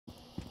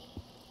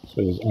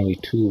So there's only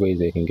two ways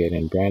they can get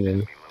in.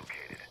 Brandon,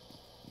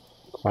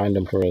 find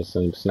them for us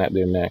and snap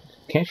their neck.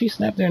 Can't she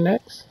snap their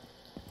necks?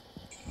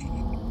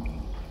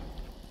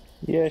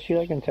 Yeah, she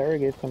like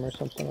interrogates them or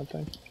something, I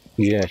think.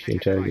 Yeah, she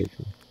interrogates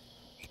them.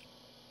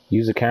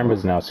 Use the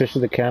cameras now. Switch to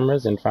the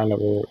cameras and find out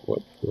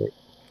what.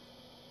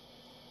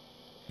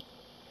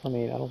 I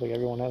mean, I don't think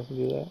everyone has to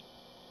do that.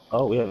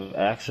 Oh, we have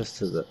access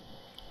to the...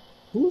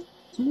 Who's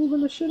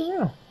moving the shit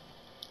around?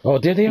 Oh,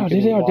 there they are,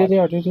 there they are, there they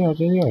are, there they are,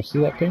 there they are. See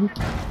that ping?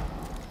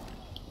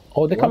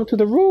 Oh, they're coming to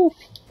the roof!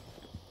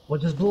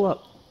 What just blew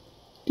up?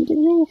 To the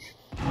roof!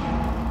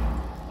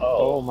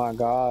 Oh my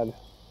god.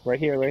 Right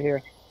here, right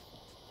here.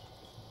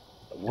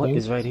 What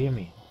is right here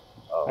me?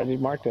 Oh. I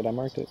just marked it, I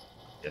marked it.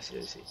 Yes,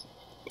 yes, yes.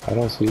 I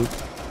don't see it.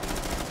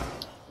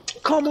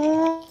 Come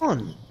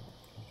on!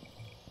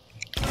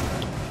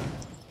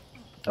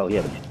 Oh,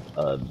 yeah,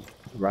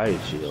 riot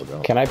shield,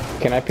 though. Can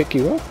I pick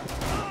you up?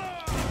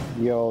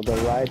 Yo, the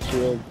riot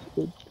shield.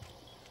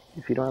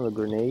 If you don't have a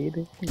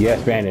grenade.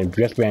 Yes, Brandon.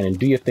 Yes, Brandon.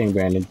 Do your thing,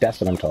 Brandon.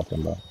 That's what I'm talking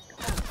about.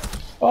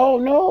 Oh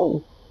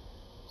no!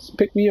 Just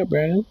pick me up,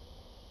 Brandon.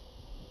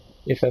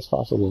 If that's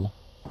possible.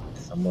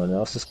 Someone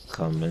else is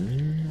coming.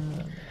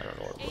 I don't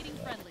know what Aiding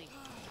friendly.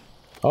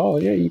 Oh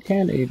yeah, you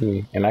can aid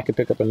me, and I can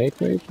pick up an 8th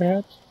grade,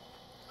 perhaps.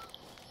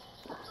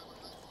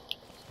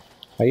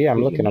 Oh yeah,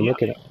 I'm looking. I'm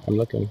looking. I'm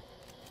looking.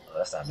 Oh,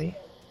 that's not me.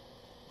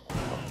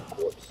 Of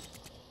course.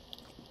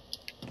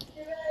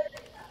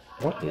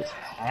 What is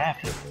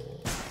happening?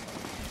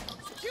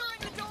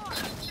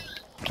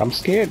 I'm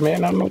scared,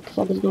 man. I don't know what the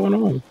fuck is going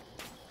on.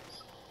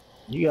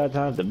 You got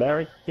time to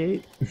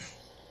barricade?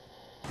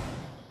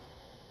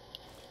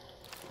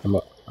 I'm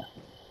up.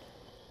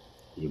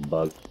 You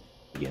bug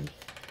again.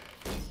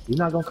 You're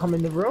not gonna come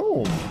in the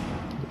room.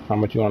 How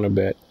much you want to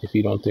bet? If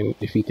you don't think,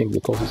 if he thinks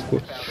the coast is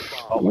quick.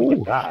 Oh my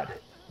god.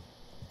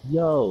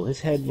 Yo, his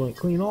head went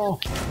clean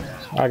off.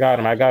 I got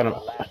him. I got him.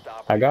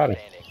 I got him.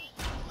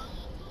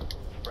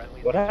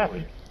 What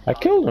happened? I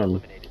killed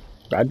him.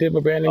 I did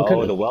what Brandon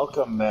couldn't. Oh, the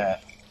welcome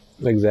mat.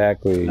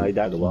 Exactly. No, he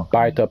died the welcome.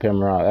 Bite up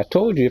him around. I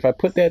told you if I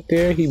put that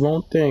there, he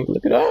won't think.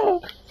 Look at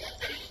that.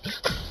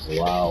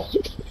 Wow.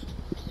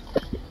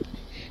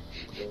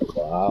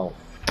 Wow.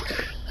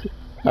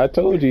 I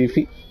told you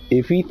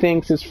if he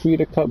thinks it's free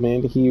to come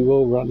in, he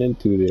will run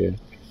into there.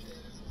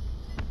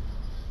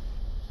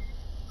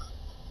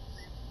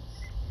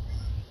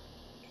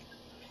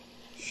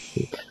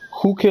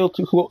 Who killed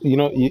two? Who, you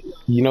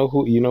know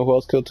who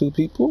else killed 2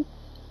 people?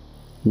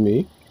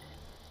 Me.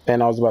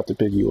 And I was about to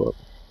pick you up.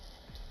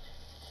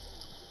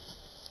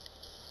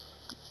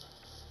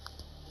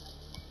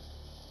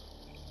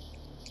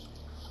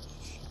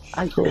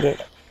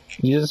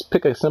 You just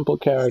pick a simple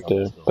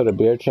character, put a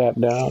bear trap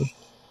down,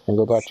 and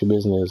go about your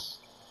business.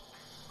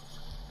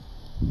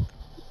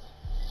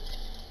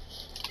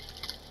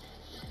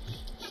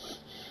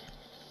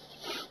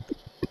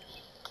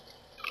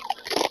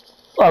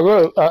 I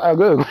good. I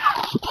good.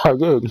 I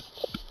good.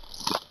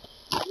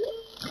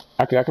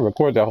 I can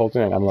record that whole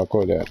thing. I'm gonna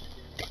record that.